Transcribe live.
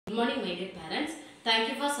Good morning, my dear parents. Thank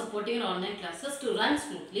you for supporting your online classes to run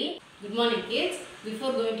smoothly. Good morning, kids.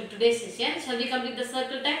 Before going to today's session, shall we complete the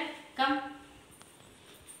circle time? Come.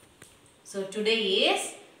 So today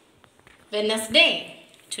is Wednesday.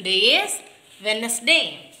 Today is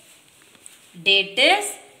Wednesday. Date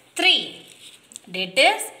is 3. Date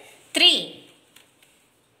is 3.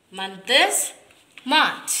 Month is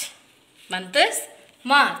March. Month is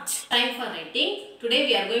March. Time for writing. Today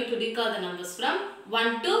we are going to recall the numbers from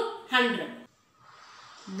 1 to 100.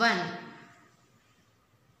 1,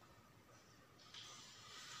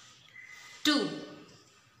 2,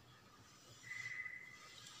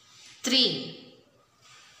 3,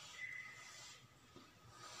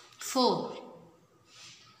 4,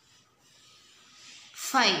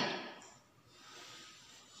 5,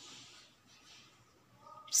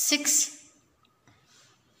 6,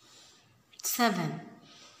 7,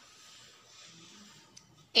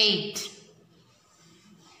 8,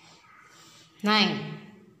 9,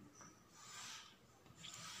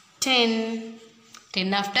 10,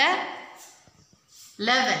 10 after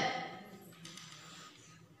 11,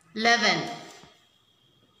 11,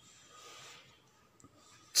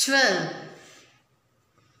 12,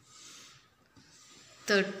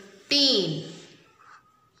 13,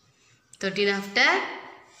 13 after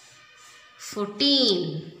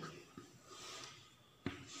 14,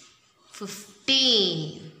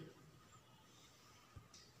 15,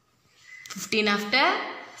 15 after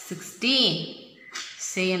 16.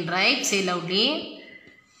 Say and write, say loudly.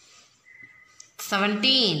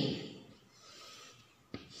 17,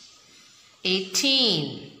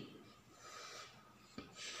 18,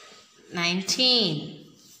 19,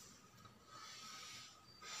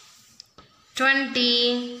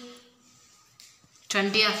 20,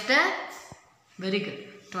 20 after, very good,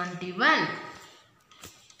 21,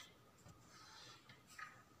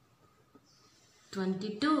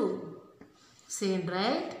 22, say and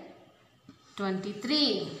write,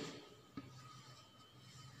 23,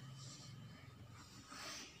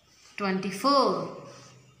 24,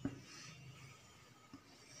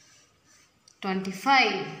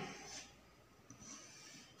 25,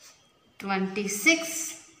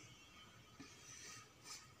 26,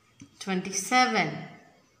 27,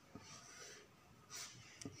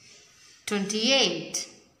 28,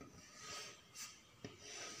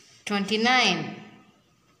 29,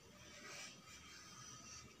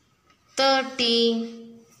 30,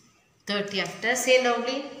 30 after, say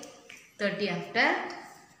loudly, 30 after,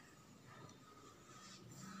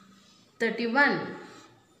 31,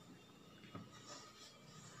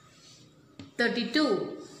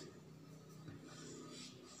 32,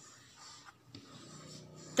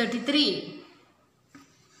 33,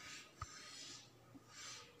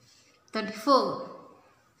 34,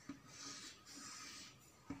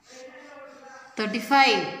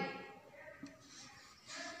 35,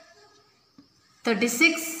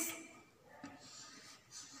 36,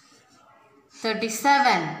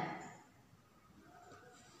 37,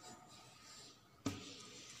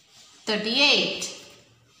 38,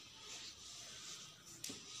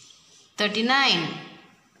 39,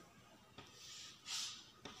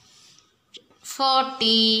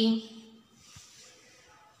 40.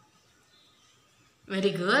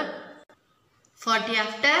 Very good. 40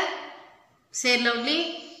 after, say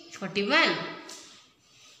loudly, 41,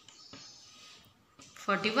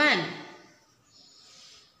 41,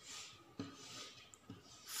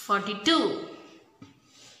 42,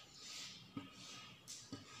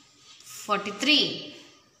 43,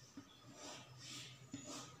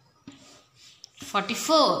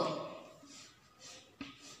 44,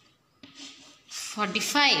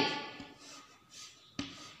 45,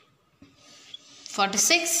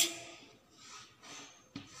 46,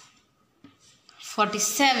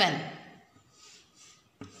 47,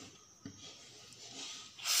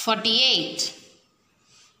 48,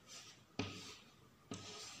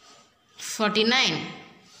 49,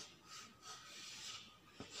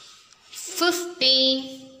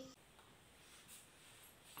 50,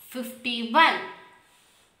 51,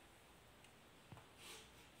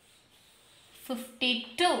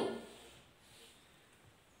 52,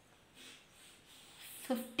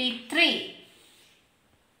 53,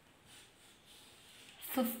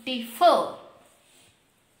 54,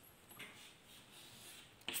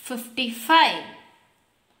 55,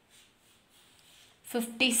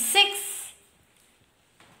 56,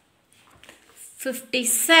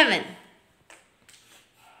 57,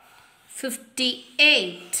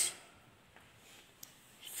 58,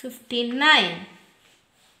 59,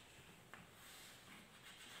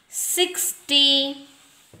 60,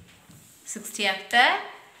 60 after,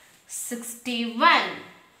 61,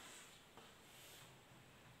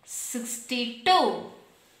 62,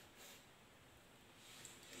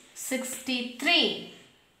 63,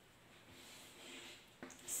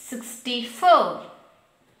 64,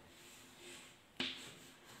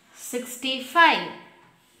 65,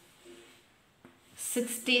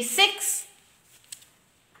 66,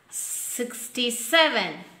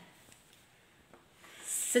 67,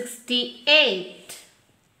 68,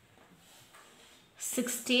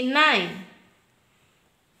 69,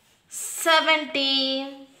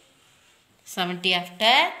 70, 70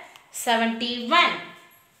 after 71.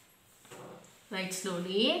 Write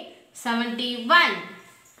slowly. 71,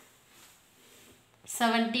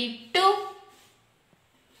 72,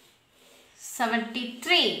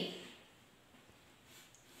 73,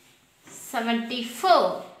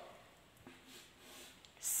 74,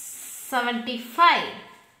 75,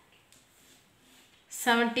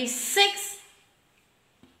 76,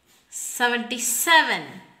 77,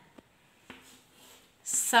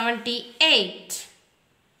 78,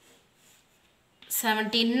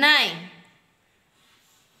 79,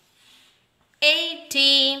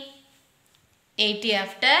 80, 80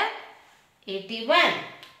 after 81.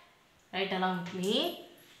 Write along with me.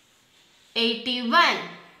 81,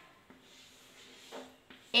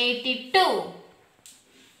 82,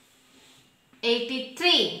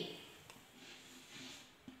 83,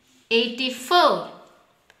 84,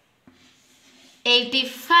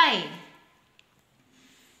 85,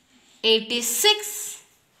 86,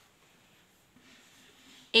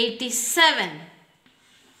 87,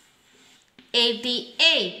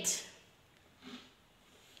 88,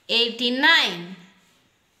 89,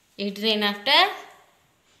 89 after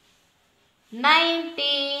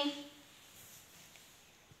 90,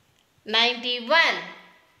 91,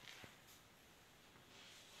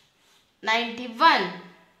 91,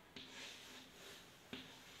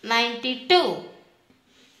 92,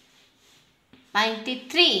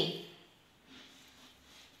 93,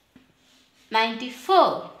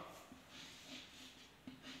 94,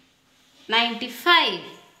 95,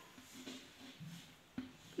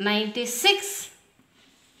 96,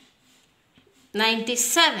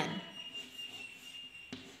 97,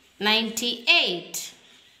 98,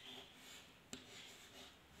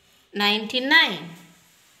 99,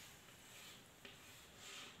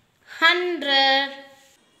 100.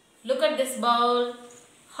 Look at this ball.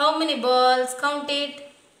 How many balls? Count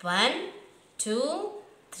it. 1, 2,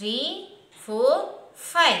 3, 4,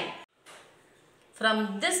 5.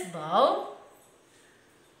 From this ball,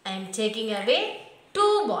 I am taking away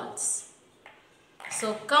 2 balls.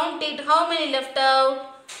 So count it. How many left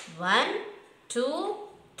out? 1, 2,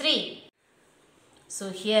 3. So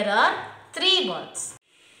here are 3 balls.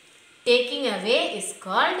 Taking away is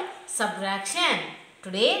called subtraction.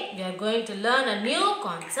 Today we are going to learn a new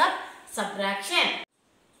concept, subtraction.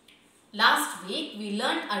 Last week we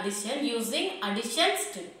learned addition using addition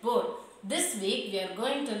strip board. This week we are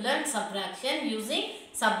going to learn subtraction using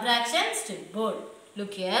subtraction strip board.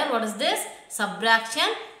 Look here, what is this?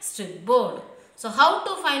 Subtraction strip board. So how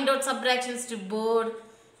to find out subtraction strip board?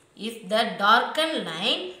 If the darkened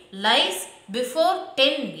line lies before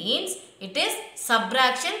 10 means it is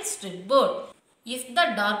subtraction strip board. If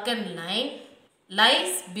the darkened line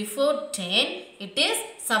lies before 10, it is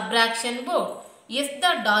subtraction board. If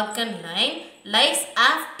the darkened line lies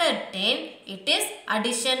after 10, it is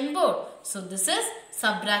addition board. So this is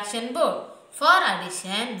subtraction board. For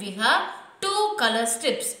addition, we have 2 color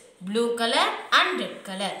strips, blue color and red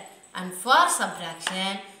color. And for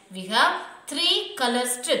subtraction, we have 3 color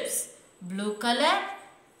strips, blue color,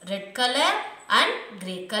 red color and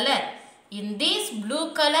grey color. In these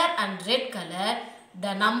blue color and red color,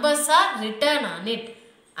 the numbers are written on it.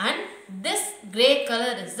 And this grey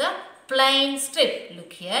color is the plain strip.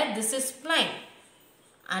 Look here, this is plain.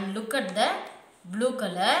 And look at the blue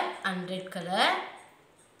color and red color.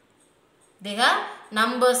 They have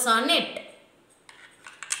numbers on it.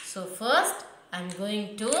 So first I am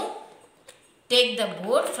going to take the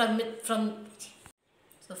board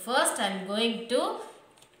So first I am going to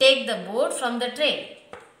take the board from the tray.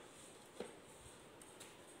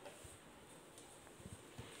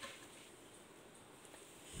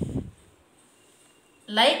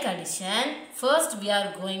 Like addition, first we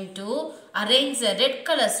are going to arrange the red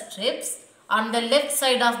color strips on the left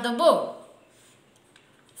side of the board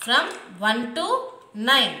from 1 to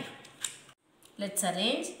 9. Let's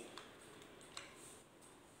arrange.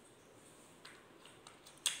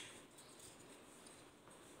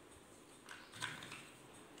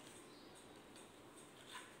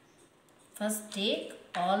 First take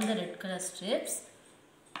all the red color strips.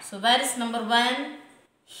 So where is number 1?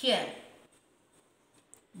 Here.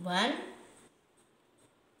 1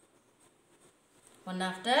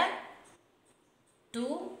 after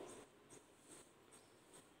 2,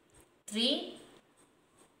 3,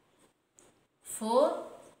 4,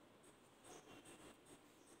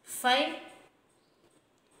 5,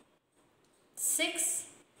 6,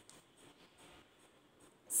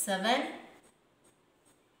 7,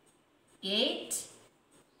 8,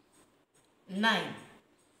 9.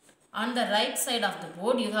 On the right side of the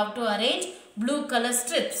board, you have to arrange blue color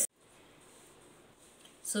strips.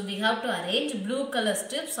 So we have to arrange blue color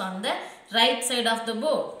strips on the right side of the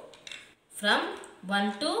board from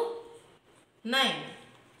 1 to 9.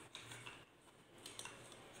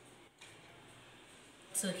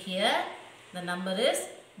 So here the number is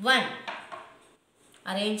 1.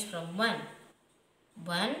 Arrange from 1.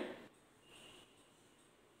 1,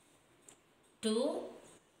 2,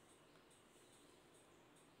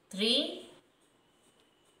 3,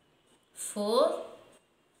 4,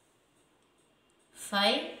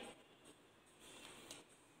 5,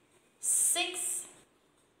 6,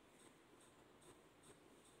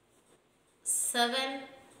 7,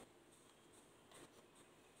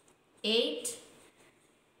 8,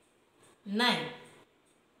 9.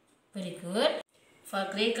 Very good. For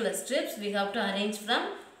grey color strips, we have to arrange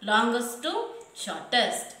from longest to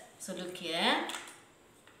shortest. So look here.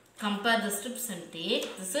 Compare the strips and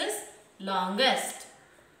take. This is longest.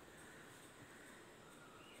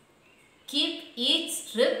 Keep each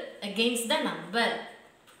strip against the number.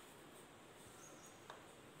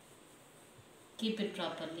 Keep it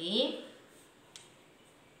properly.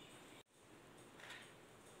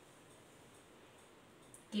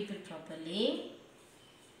 Keep it properly.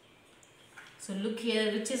 So look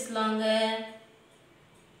here, which is longer?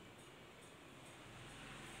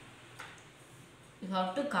 You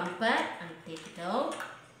have to compare and take it out.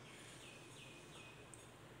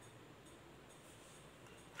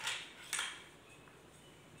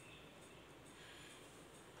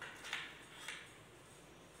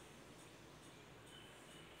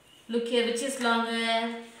 Look here, which is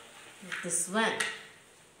longer? This one.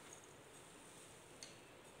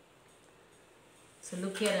 So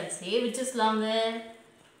look here and say which is longer?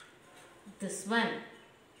 This one.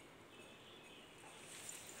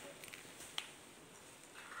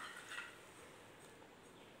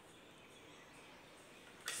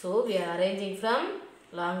 So we are arranging from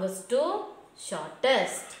longest to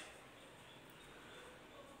shortest.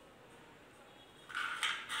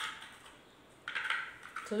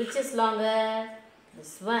 So which is longer?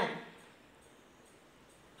 This one.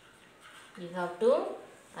 You have to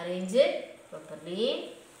arrange it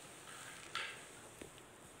properly.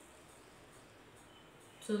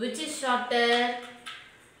 So which is shorter?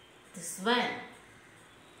 This one.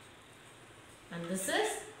 And this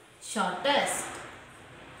is shortest.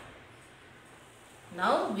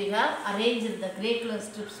 Now we have arranged the grey color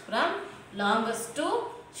strips from longest to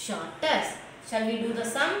shortest. Shall we do the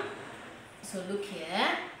sum? So look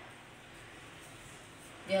here.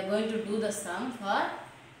 We are going to do the sum for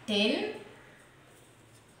 10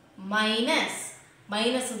 minus.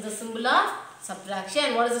 Minus is the symbol of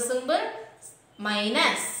subtraction. What is the symbol?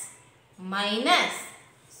 Minus. Minus.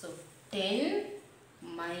 So 10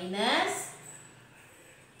 minus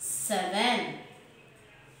 7.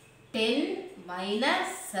 10 minus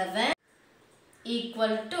 7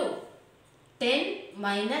 equal to 10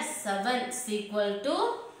 minus 7 is equal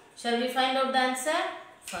to. Shall we find out the answer?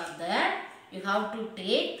 For that, you have to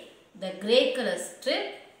take the grey color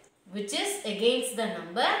strip which is against the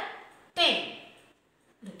number 10.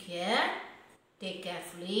 Look here. Take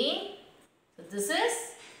carefully. So this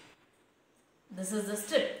is the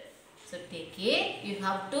strip. So take it. You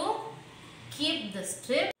have to keep the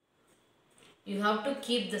strip. You have to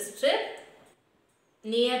keep the strip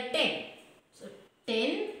near 10. So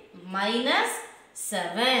 10 minus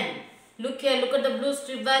 7. Look here, look at the blue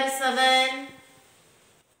strip. Where is 7?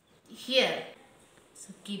 Here.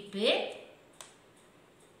 So keep it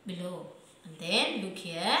below. And then look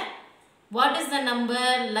here. What is the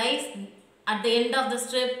number lies at the end of the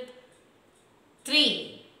strip?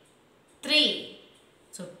 3. 3.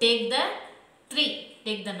 So take the 3.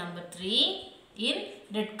 Take the number 3 in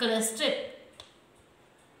red color strip.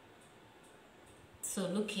 So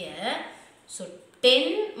look here. So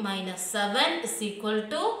 10 minus 7 is equal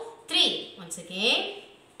to 3. Once again,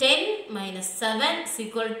 10 minus 7 is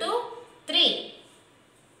equal to 3.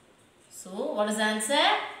 So what is the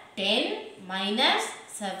answer? 10 minus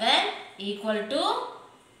 7 equal to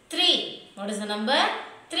 3. What is the number?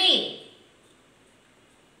 3.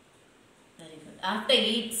 Very good. After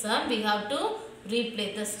each sum, we have to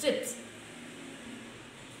replay the strips.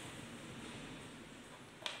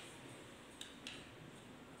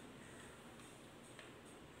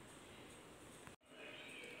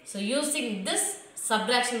 So using this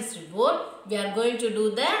subtraction strip board, we are going to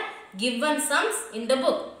do the given sums in the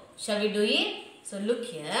book. Shall we do it? So look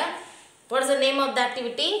here. What is the name of the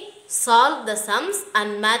activity? Solve the sums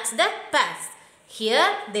and match the pairs. Here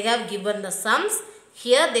they have given the sums.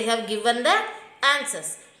 Here they have given the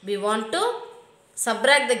answers. We want to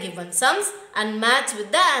subtract the given sums and match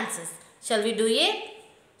with the answers. Shall we do it?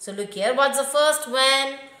 So look here. What's the first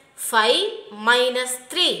one? 5 minus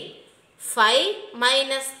 3. 5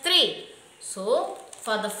 minus 3. So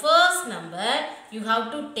for the first number, you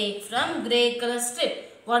have to take from grey color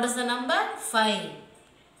strip. What is the number? 5.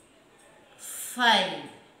 5.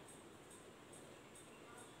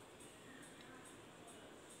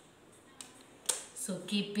 So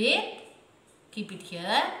keep it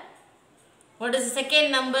here. What is the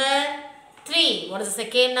second number? 3. What is the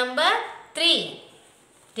second number? 3.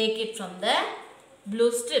 Take it from the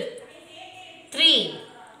blue strip. 3.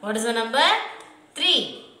 What is the number?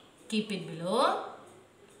 3. Keep it below.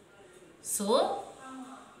 So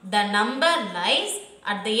the number lies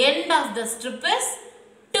at the end of the strip is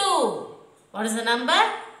 2. What is the number?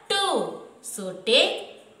 2. So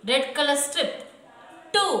take red color strip.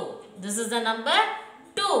 2. This is the number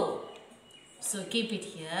 2. So keep it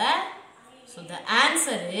here. So the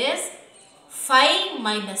answer is 5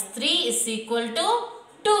 minus 3 is equal to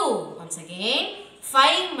 2. Once again,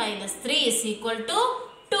 5 minus 3 is equal to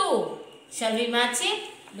 2. Shall we match it?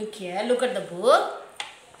 Look here. Look at the book.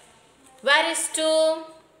 Where is 2?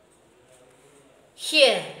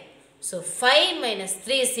 Here. So 5 minus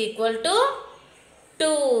 3 is equal to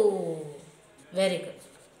 2. Very good.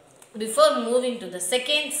 Before moving to the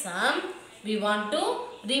second sum, we want to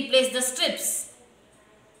replace the strips.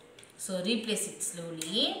 So replace it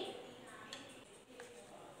slowly.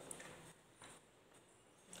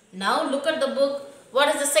 Now look at the book.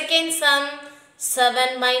 What is the second sum?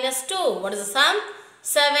 7 minus 2. What is the sum?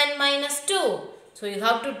 7 minus 2. So you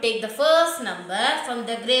have to take the first number from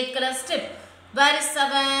the grey color strip. Where is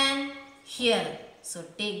 7? Here. So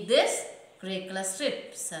take this grey color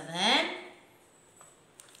strip. 7.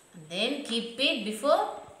 And then keep it before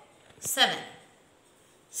 7.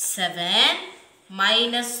 7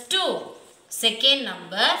 minus 2. Second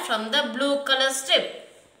number from the blue color strip.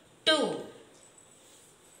 2.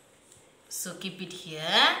 So keep it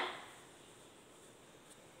here.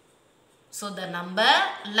 So the number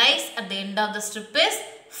lies at the end of the strip is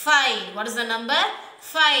 5. What is the number?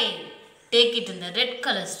 5. Take it in the red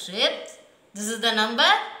color strip. This is the number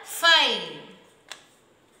 5.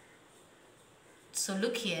 So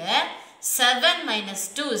look here. 7 minus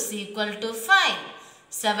 2 is equal to 5.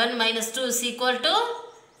 7 minus 2 is equal to,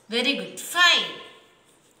 very good, 5.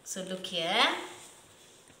 So look here.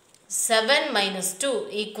 7 minus 2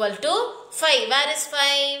 equal to 5. Where is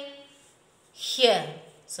 5? Here.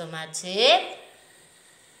 So match it.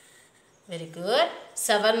 Very good.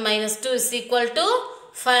 7 minus 2 is equal to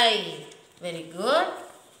 5. Very good.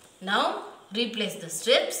 Now replace the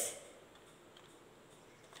strips.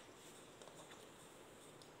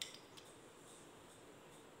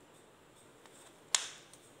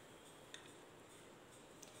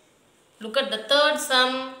 Look at the third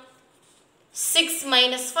sum. 6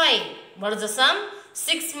 minus 5. What is the sum?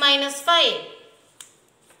 6 minus 5.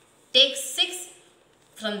 Take 6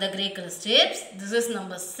 from the grey color strips. This is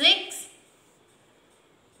number 6.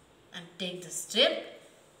 And take the strip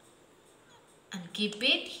and keep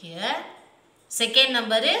it here. Second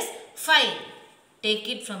number is 5. Take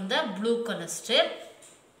it from the blue color strip.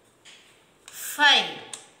 5.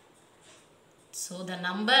 So the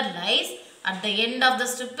number lies at the end of the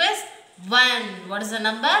strip is 1. What is the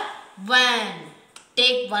number? 1.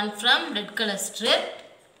 Take 1 from red color strip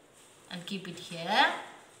and keep it here.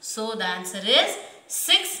 So the answer is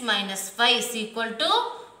 6 minus 5 is equal to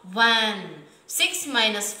 1. 6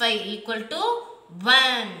 minus 5 equal to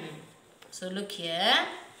 1. So look here.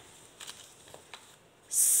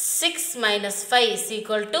 6 minus 5 is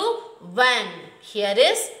equal to 1. Here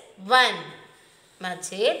is 1.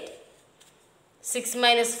 Match it. 6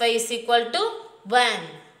 minus 5 is equal to 1.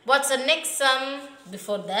 What's the next sum?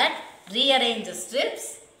 Before that, rearrange the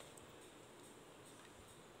strips.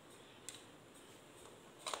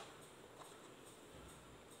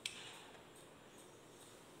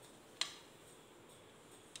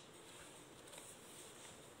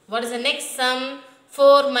 What is the next sum?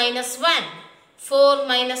 4 minus 1. 4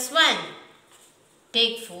 minus 1.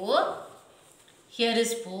 Take 4. Here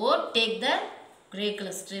is 4. Take the grey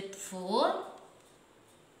color strip 4.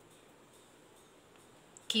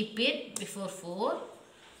 Keep it before 4.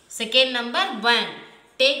 Second number 1.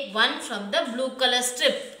 Take 1 from the blue color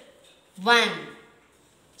strip. 1.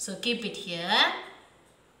 So keep it here.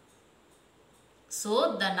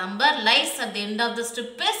 So the number lies at the end of the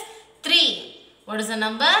strip is 3. What is the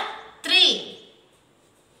number? 3.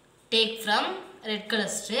 Take from red color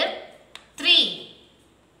strip 3.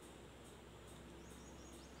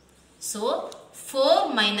 So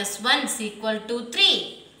 4 minus 1 is equal to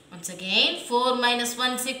 3. Once again 4 minus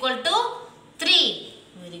 1 is equal to 3.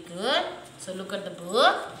 Very good. So look at the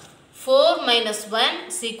book. 4 minus 1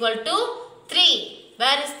 is equal to 3.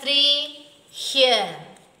 Where is 3? Here.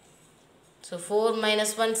 So 4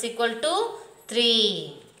 minus 1 is equal to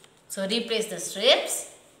 3. So replace the strips.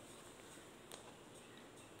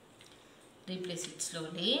 Replace it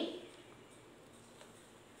slowly.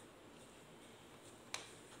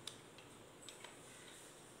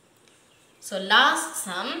 So last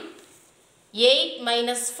sum, 8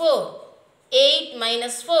 minus 4. 8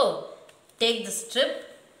 minus 4. Take the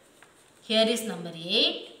strip. Here is number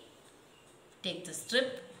 8. Take the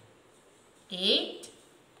strip. 8.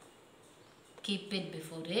 Keep it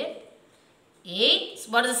before it. 8.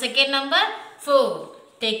 So what is the second number? 4.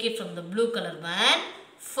 Take it from the blue color one.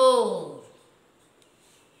 4.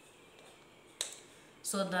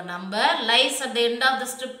 So the number lies at the end of the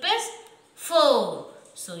strip is 4.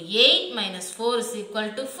 So 8 minus 4 is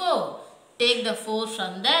equal to 4. Take the 4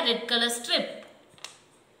 from the red color strip.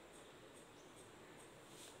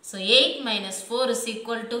 So 8 minus 4 is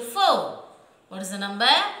equal to 4. What is the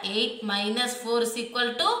number? 8 minus 4 is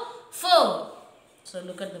equal to 4. So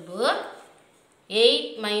look at the book.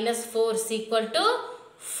 8 minus 4 is equal to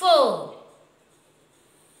 4.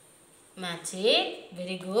 Match it.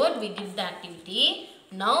 Very good. We did the activity.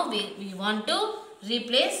 Now we want to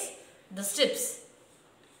replace the strips.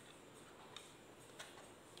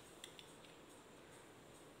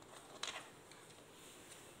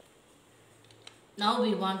 Now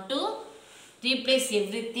we want to replace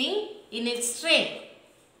everything in its tray.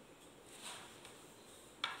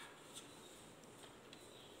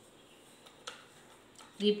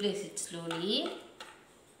 Replace it slowly.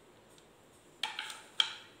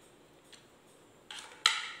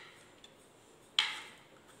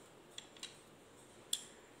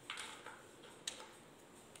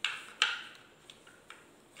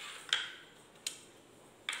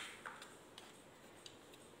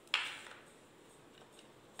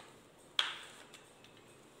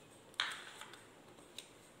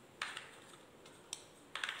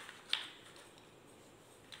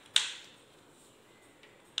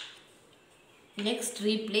 Next,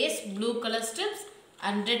 replace blue color strips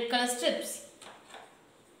and red color strips.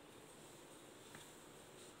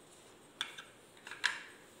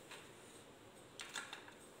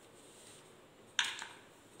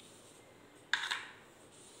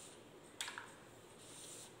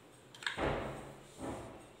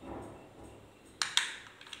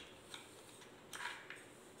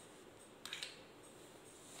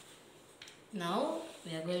 Now,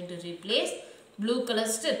 we are going to replace blue color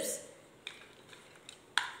strips.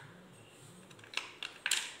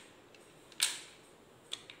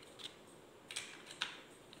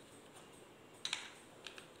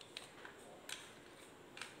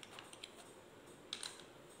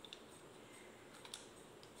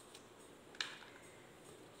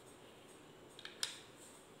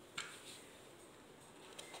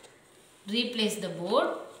 Replace the board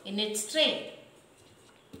in its tray.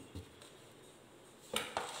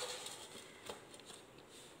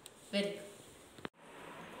 Very good.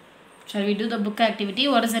 Shall we do the book activity?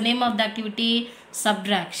 What is the name of the activity?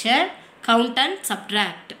 Subtraction. Count and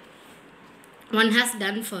subtract. One has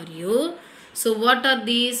done for you. So what are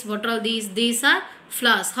these? What are these? These are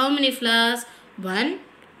flowers. How many flowers? 1,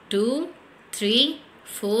 2, 3,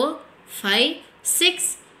 4, 5,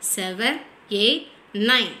 6, 7, 8,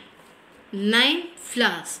 9. 9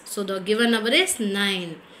 flowers. So the given number is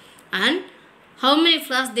 9. And how many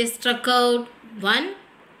flowers they struck out? 1,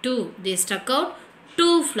 2. They struck out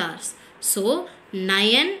 2 flowers. So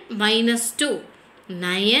 9 minus 2.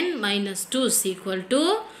 9 minus 2 is equal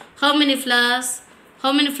to how many flowers?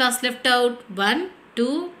 How many flowers left out? 1,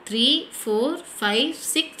 2, 3, 4, 5,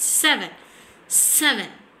 6, 7. 7.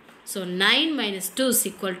 So 9 minus 2 is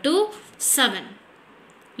equal to 7.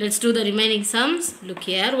 Let's do the remaining sums. Look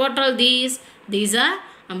here. What are these? These are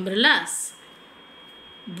umbrellas.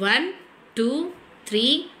 1, 2,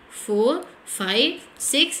 3, 4, 5,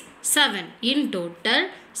 6, 7. In total,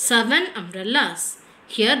 7 umbrellas.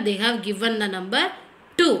 Here they have given the number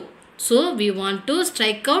 2. So we want to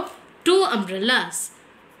strike out 2 umbrellas.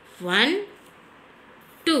 1,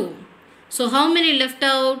 2. So how many left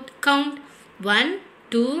out? Count. 1,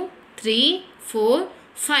 2, 3, 4,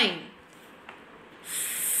 5.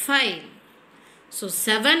 5. So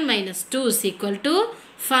 7 minus 2 is equal to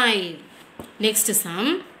 5. Next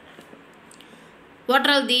sum. What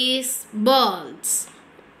are all these? Balls.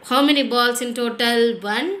 How many balls in total?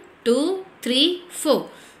 1, 2, 3, 4.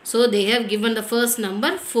 So they have given the first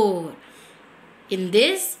number 4. In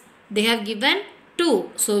this, they have given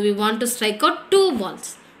 2. So we want to strike out 2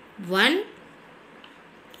 balls. 1,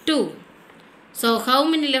 2. So how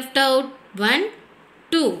many left out? 1,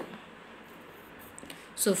 2.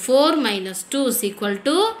 So 4 minus 2 is equal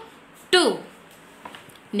to 2.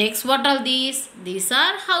 Next, what are these? These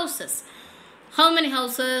are houses. How many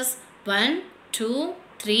houses? 1, 2,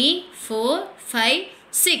 3, 4, 5,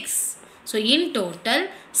 6. So in total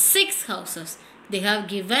 6 houses. They have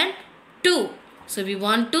given 2. So we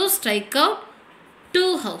want to strike out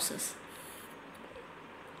 2 houses.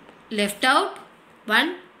 Left out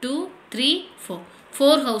 1, 2, 3, 4.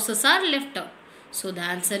 4 houses are left out. So the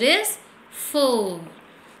answer is 4.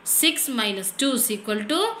 6 minus 2 is equal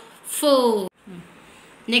to 4.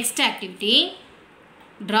 Next activity.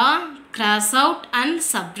 Draw, cross out and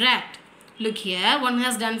subtract. Look here, one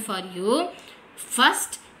has done for you.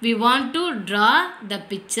 First, we want to draw the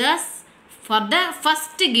pictures for the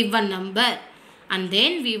first given number. And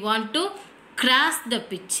then we want to cross the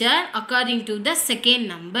picture according to the second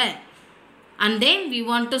number. And then we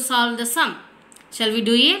want to solve the sum. Shall we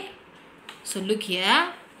do it? So look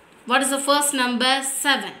here. What is the first number?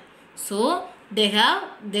 7. So they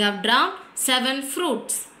have drawn 7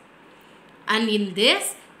 fruits. And in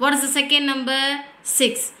this, what is the second number?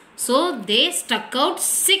 6. So they struck out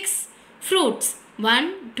 6 fruits.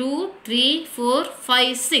 1, 2, 3, 4,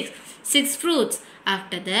 5, 6. 6 fruits.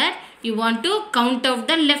 After that, you want to count out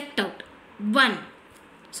the left out. 1.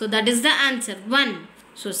 So that is the answer. 1.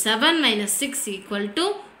 So 7 minus 6 equal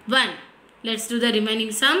to 1. Let's do the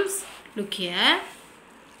remaining sums. Look here.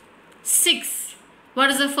 6. What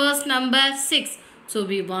is the first number? 6. So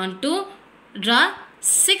we want to draw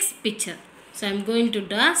 6 picture. So I am going to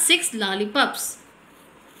draw 6 lollipops.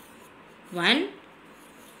 1,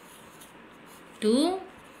 2,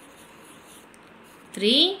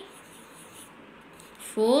 3,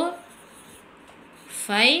 4,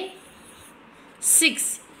 5,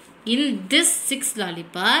 6. In this 6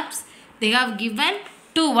 lollipops, they have given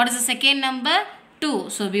 2. What is the second number? 2.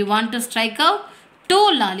 So we want to strike out 2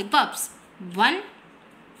 lollipops. 1,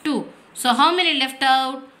 2. So how many left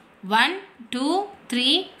out? 1, 2,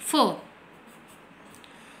 3, 4.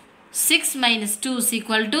 6 minus 2 is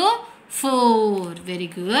equal to 4. Very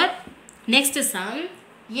good. Next sum,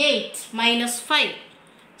 8 minus 5.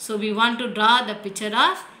 So we want to draw the picture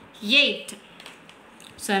of 8.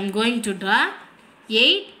 So I am going to draw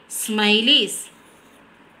 8 smileys.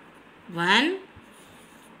 1,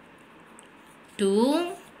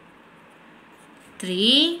 2,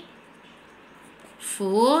 3,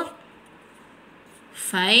 4,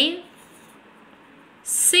 5,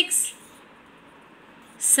 6,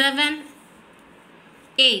 7,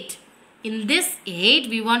 8. In this 8,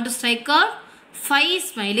 we want to strike out 5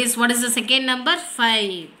 smileys. What is the second number?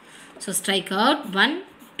 5. So strike out 1,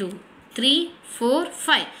 2, 3, 4,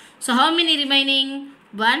 5. So how many remaining?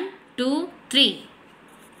 1, 2, 3.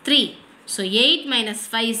 3. So 8 minus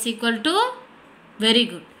 5 is equal to, very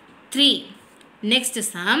good, 3. Next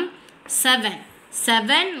sum, 7.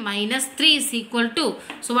 7 minus 3 is equal to,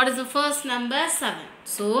 so what is the first number? 7.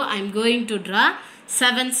 So I am going to draw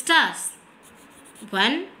 7 stars.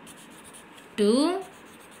 1, 2,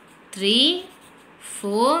 3,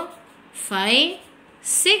 4, 5,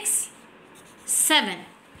 6, 7.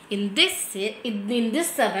 In this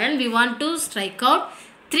 7, we want to strike out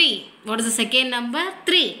 3. What is the second number?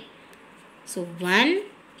 3. So 1,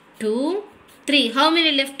 2, 3. How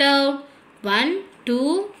many left out? 1,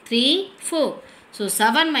 2, 3, 4. So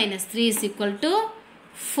 7 minus 3 is equal to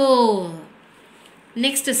 4.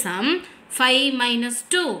 Next sum, 5 minus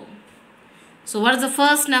 2. So what is the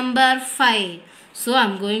first number? 5. So I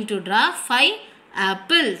am going to draw 5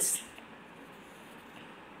 apples.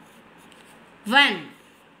 1,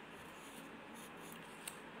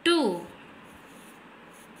 2,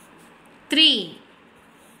 3,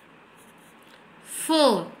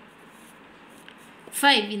 4,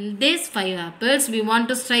 5. In this 5 apples, we want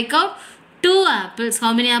to strike out 2 apples.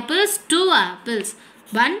 How many apples? 2 apples.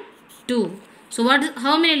 1, 2. So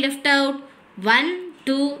how many left out? 1,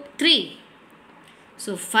 2, 3.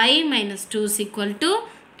 So 5 minus 2 is equal to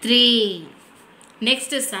 3. Next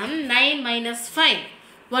sum, 9 minus 5.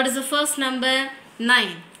 What is the first number?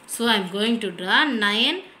 9. So I am going to draw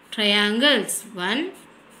 9 triangles. 1,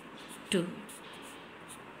 2,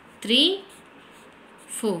 3,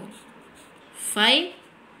 4, 5,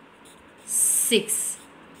 6,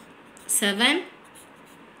 7,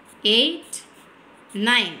 8,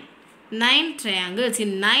 9. 9 triangles.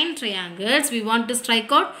 In 9 triangles, we want to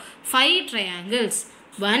strike out 5 triangles.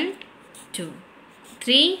 1, 2,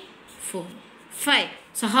 3, 4, 5.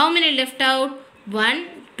 So how many left out? 1,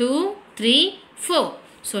 2, 3, 4.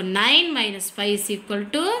 So 9 minus 5 is equal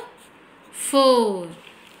to 4.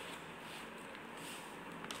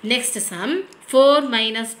 Next sum, 4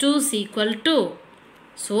 minus 2 is equal to.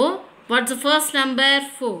 So what's the first number?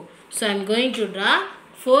 4. So I am going to draw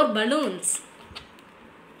 4 balloons.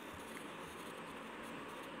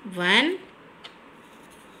 1,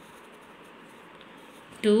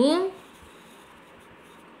 2,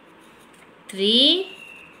 3,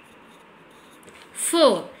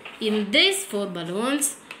 4. In these 4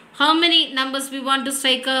 balloons, how many numbers we want to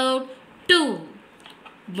strike out? 2.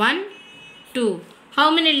 1, 2. How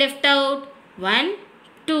many left out? 1,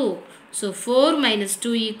 2. So 4 minus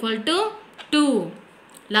 2 equal to 2.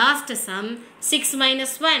 Last sum, 6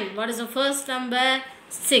 minus 1. What is the first number?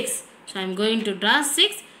 6. So I am going to draw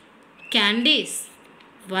 6 candies.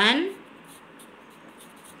 1,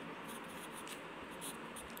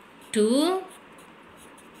 2,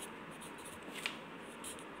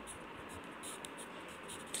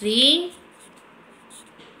 3,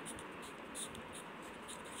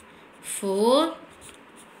 4,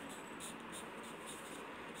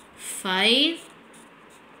 5,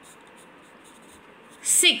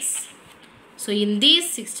 6. So in these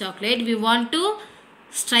 6 chocolate, we want to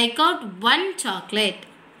strike out 1 chocolate.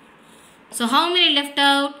 So how many left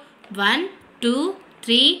out? 1, 2,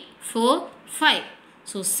 3, 4, 5.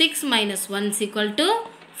 So 6 minus 1 is equal to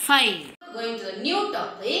 5. Going to a new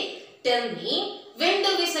topic. Tell me, when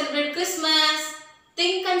do we celebrate Christmas?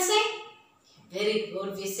 Think and say. Very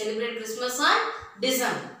good. We celebrate Christmas on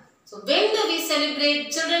December. So when do we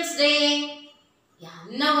celebrate Children's Day? Yeah,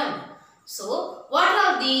 November. So what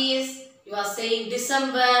are these? You are saying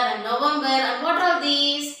December and November, and what are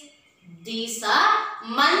these? These are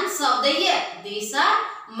months of the year. These are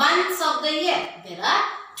months of the year. There are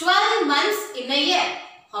 12 months in a year.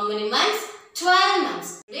 How many months? 12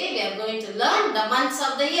 months. Today we are going to learn the months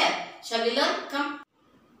of the year. Shall we learn? Come.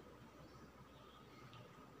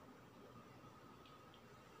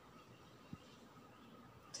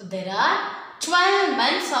 So there are 12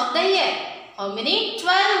 months of the year. How many?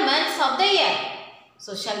 12 months of the year.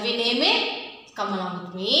 So shall we name it? Come along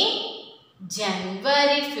with me.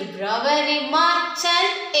 January, February, March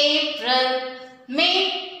and April,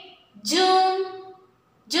 May, June,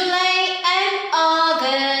 July and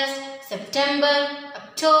August, September,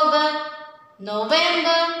 October,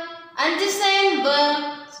 November and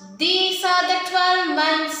December. So these are the 12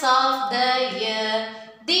 months of the year.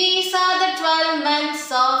 These are the 12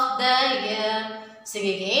 months of the year. Sing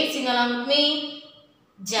again, sing along with me.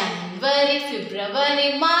 January,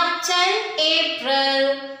 February, March and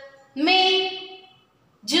April, May,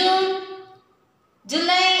 June,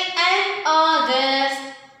 July and August,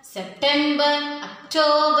 September,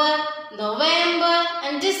 October, November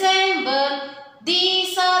and December.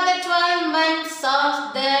 These are the 12 months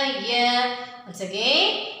of the year. Once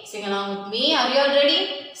again, sing along with me. Are you all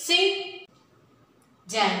ready? Sing.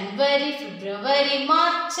 January, February,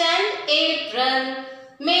 March and April,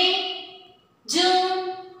 May,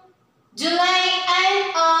 June, July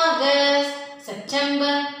and August,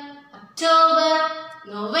 September, October,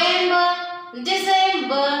 November,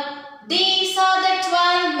 December. These are the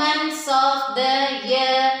 12 months of the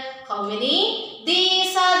year. How many?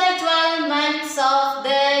 These are the 12 months of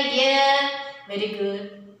the year. Very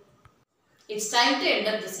good. It's time to end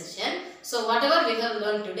up the session. So whatever we have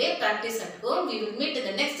learned today, practice at home. We will meet in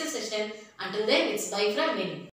the next session. Until then, it's bye from me.